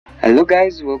Hello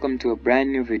guys, welcome to a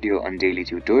brand new video on daily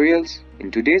tutorials.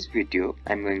 In today's video,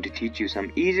 I'm going to teach you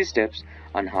some easy steps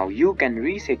on how you can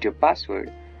reset your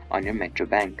password on your Metro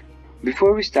Bank.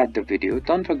 Before we start the video,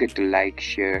 don't forget to like,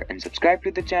 share and subscribe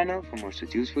to the channel for more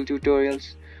such useful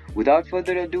tutorials. Without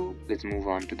further ado, let's move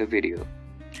on to the video.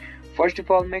 First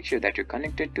of all, make sure that you're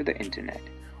connected to the internet.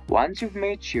 Once you've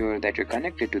made sure that you're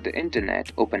connected to the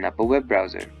internet, open up a web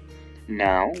browser.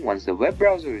 Now, once the web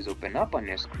browser is open up on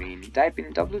your screen, type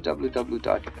in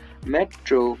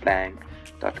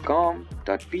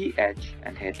www.metrobankcom.ph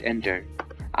and hit enter.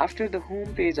 After the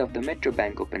home page of the Metro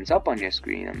Bank opens up on your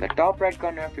screen, on the top right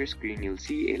corner of your screen you'll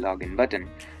see a login button.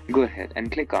 Go ahead and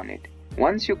click on it.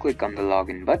 Once you click on the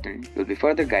login button, you'll be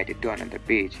further guided to another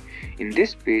page. In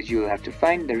this page, you'll have to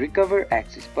find the Recover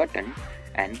Access button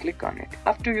and click on it.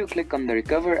 After you click on the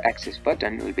Recover Access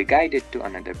button, you will be guided to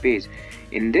another page.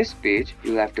 In this page,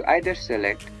 you'll have to either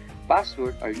select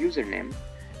password or username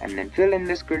and then fill in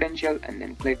this credential and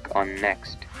then click on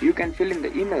Next. You can fill in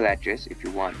the email address if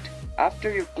you want.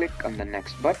 After you click on the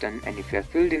Next button and if you have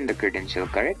filled in the credential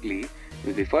correctly,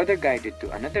 you'll be further guided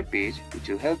to another page which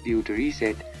will help you to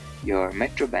reset your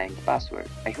Metro Bank password.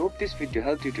 I hope this video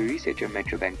helped you to reset your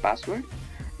Metro Bank password.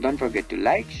 Don't forget to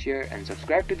like, share and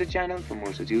subscribe to the channel for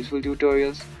more such useful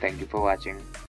tutorials. Thank you for watching.